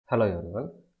Hello everyone,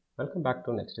 welcome back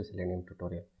to next Selenium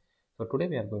tutorial. So today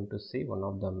we are going to see one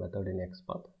of the method in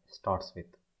XPath starts with.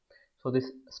 So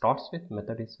this starts with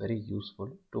method is very useful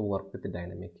to work with the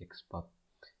dynamic XPath.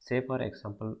 Say for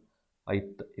example, if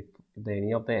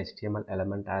any of the HTML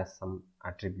element has some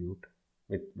attribute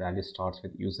with value starts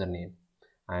with username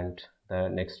and the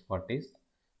next part is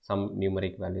some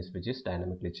numeric values which is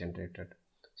dynamically generated.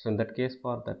 So in that case,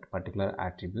 for that particular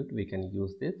attribute we can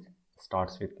use this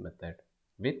starts with method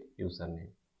with username.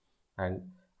 And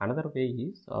another way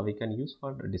is we can use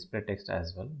for display text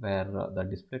as well, where the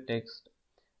display text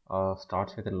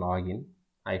starts with a login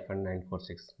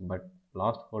 -946, but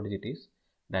last 4 digit is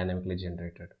dynamically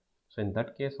generated. So in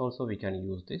that case also we can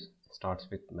use this starts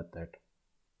with method,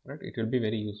 right? It will be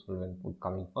very useful when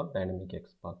coming for dynamic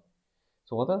XPath.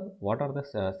 So what are the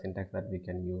syntax that we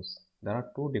can use? There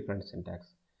are two different syntax.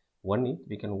 One is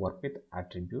we can work with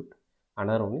attribute,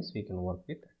 another one is we can work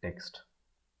with text.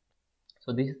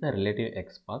 So this is the relative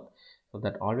XPath. So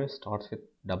that always starts with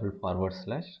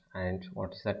 // and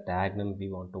what is the tag name we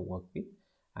want to work with,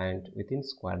 and within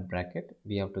square bracket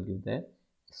we have to give the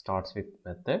starts with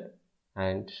method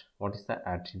and what is the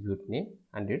attribute name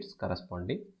and its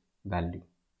corresponding value.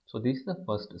 So this is the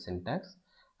first syntax,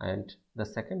 and the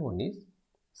second one is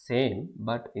same,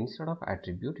 but instead of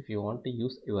attribute, if you want to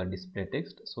use your display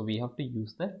text, so we have to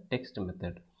use the text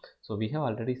method. So we have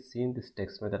already seen this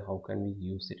text method, how can we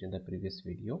use it in the previous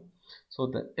video. So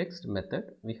the text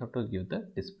method, we have to give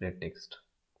the display text.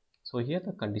 So here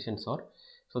the conditions are,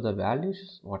 so the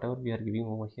values whatever we are giving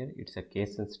over here, it's a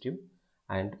case sensitive,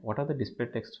 and what are the display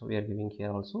text we are giving here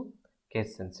also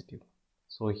case sensitive.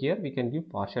 So here we can give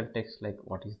partial text like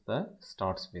what is the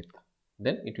starts with,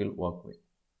 then it will work with.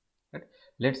 Right.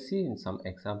 Let's see in some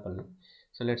example.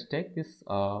 So let's take this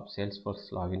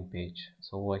Salesforce login page.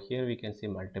 So over here we can see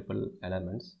multiple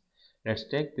elements. Let's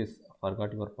take this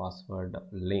forgot your password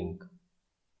link,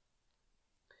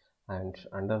 and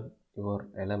under your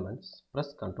elements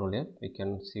press Ctrl F, we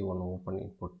can see one open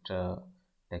input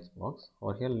text box.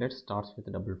 Over here let's start with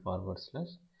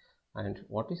 // and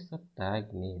what is the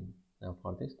tag name? Now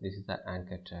for this is the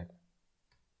anchor tag,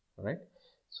 right?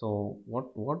 So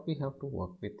what we have to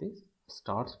work with is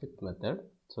starts with method.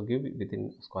 So give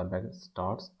within square bracket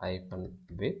starts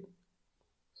 -with,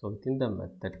 so within the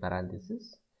method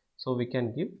parenthesis, so we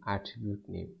can give attribute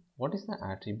name. What is the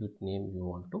attribute name you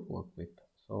want to work with?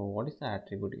 So what is the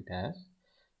attribute it has?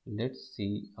 Let's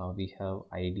see, we have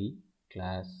id,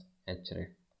 class,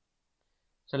 href.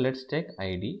 So let's take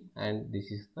id and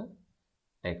this is the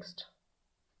text.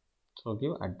 So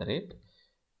give @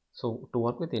 So to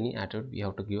work with any attribute, we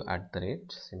have to give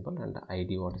 @ symbol and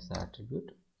id, what is the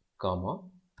attribute, comma,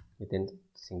 within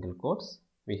single quotes,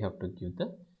 we have to give the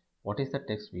what is the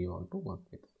text we want to work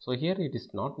with. So here it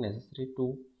is not necessary to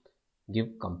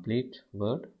give complete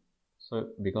word,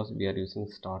 so because we are using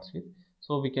starts with,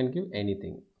 so we can give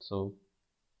anything. So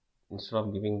instead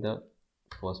of giving the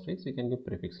first phrase, we can give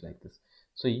prefix like this.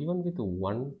 So even with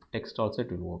one text also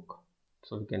it will work.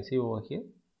 So we can see over here,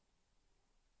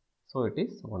 so it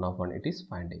is 1 of 1, it is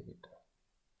finding it,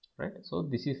 right? So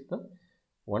this is the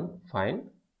one find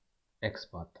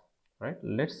XPath, right?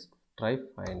 Let's try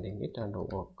finding it and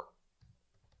work.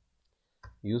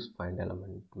 Use find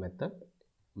element method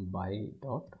by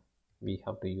dot, we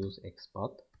have to use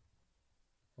XPath,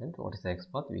 and what is the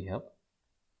XPath we have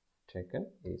taken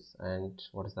is, and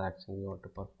what is the action we want to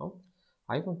perform?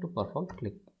 I want to perform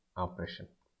click operation,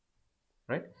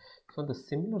 right? So the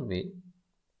similar way,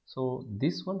 so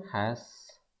this one has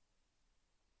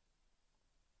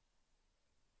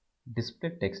display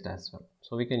text as well,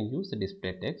 so we can use the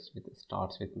display text with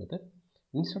starts with method.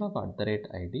 Instead of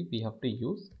 @id, we have to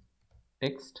use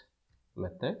text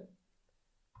method,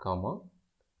 comma,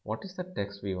 what is the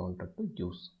text we wanted to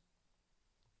use?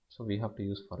 So we have to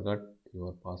use forgot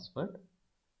your password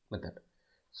method.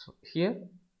 So here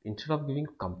instead of giving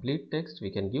complete text,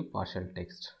 we can give partial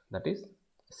text, that is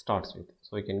starts with.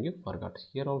 So we can give forgot.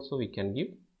 Here also we can give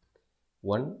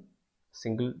one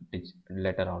single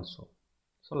letter also.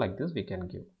 So like this we can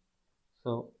give.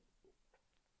 So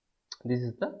this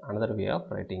is the another way of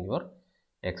writing your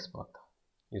XPath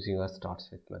using a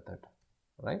starts with method,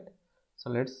 right? So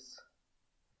let's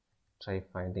try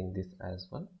finding this as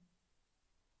well.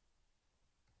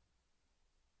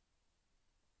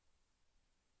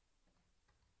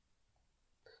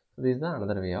 So this is the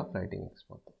another way of writing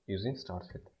XPath using starts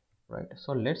with, right?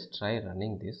 So let's try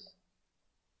running this.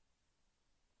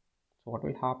 So what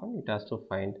will happen? It has to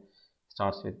find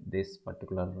starts with this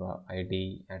particular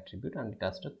id attribute, and it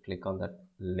has to click on that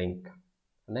link,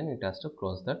 and then it has to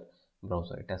close that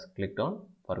browser. It has clicked on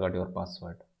forgot your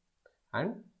password,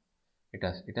 and it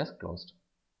has closed,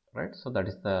 right? So that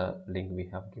is the link we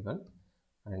have given,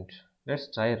 and let's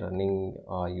try running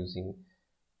using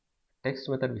text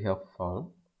method we have found.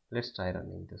 Let's try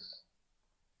running this.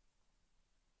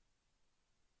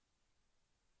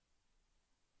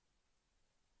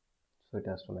 So it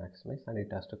has to maximize and it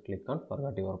has to click on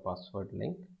forgot your password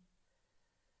link,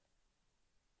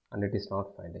 and it is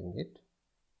not finding it,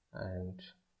 and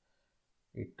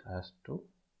it has to,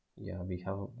 yeah, we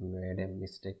have made a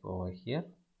mistake over here.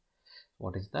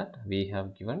 What is that? We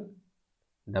have given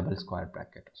double square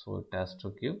bracket, so it has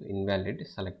to give invalid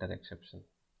selector exception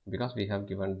because we have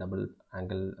given double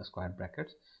angle square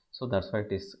brackets, so that's why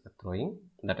it is throwing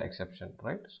that exception,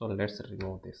 right? So let's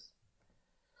remove this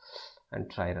and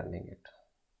try running it.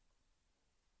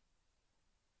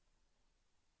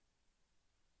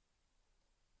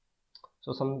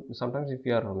 So sometimes if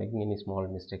you are making any small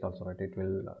mistake also, right, it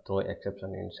will throw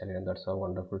exception in Selenium. That's a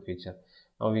wonderful feature.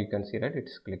 Now we can see, right,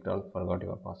 it's clicked on forgot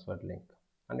your password link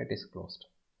and it is closed,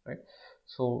 right?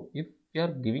 So if you are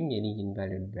giving any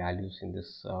invalid values in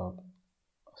this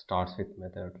starts with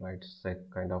method, right, it's like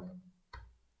kind of,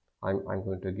 I'm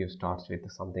going to give starts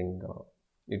with something,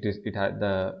 it had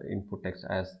the input text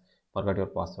as forgot your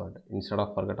password. Instead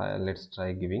of forgot, let's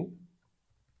try giving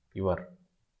your,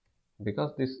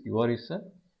 because this your is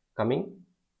coming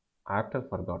after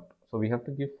forgot, so we have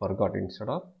to give forgot instead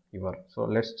of your. So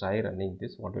let's try running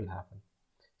this. What will happen?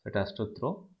 So it has to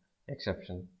throw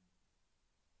exception,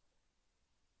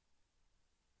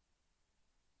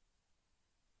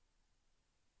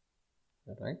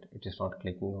 right? It is not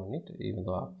clicking on it, even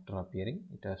though after appearing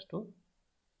it has to,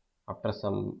 after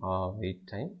some wait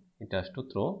time, it has to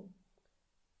throw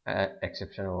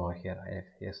exception over here.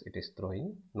 Yes, it is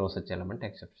throwing no such element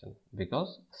exception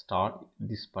because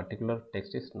this particular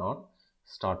text is not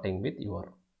starting with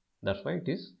your, that's why it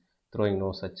is throwing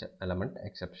no such element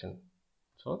exception.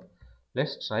 So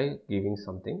let's try giving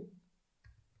something.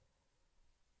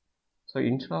 So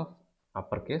instead of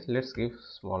uppercase, let's give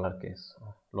smaller case,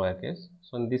 lowercase.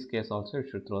 So in this case also it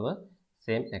should throw the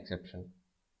same exception.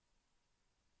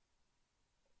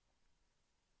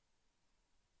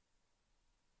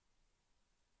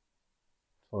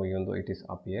 So even though it is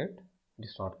appeared, it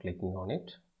is not clicking on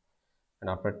it, and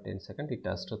after 10 seconds it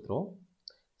has to throw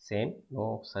same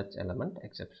no such element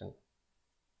exception.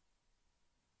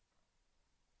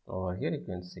 Over here you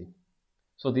can see.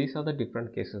 So these are the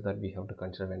different cases that we have to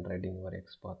consider when writing our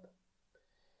XPath.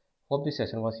 Hope this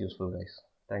session was useful, guys.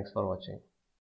 Thanks for watching.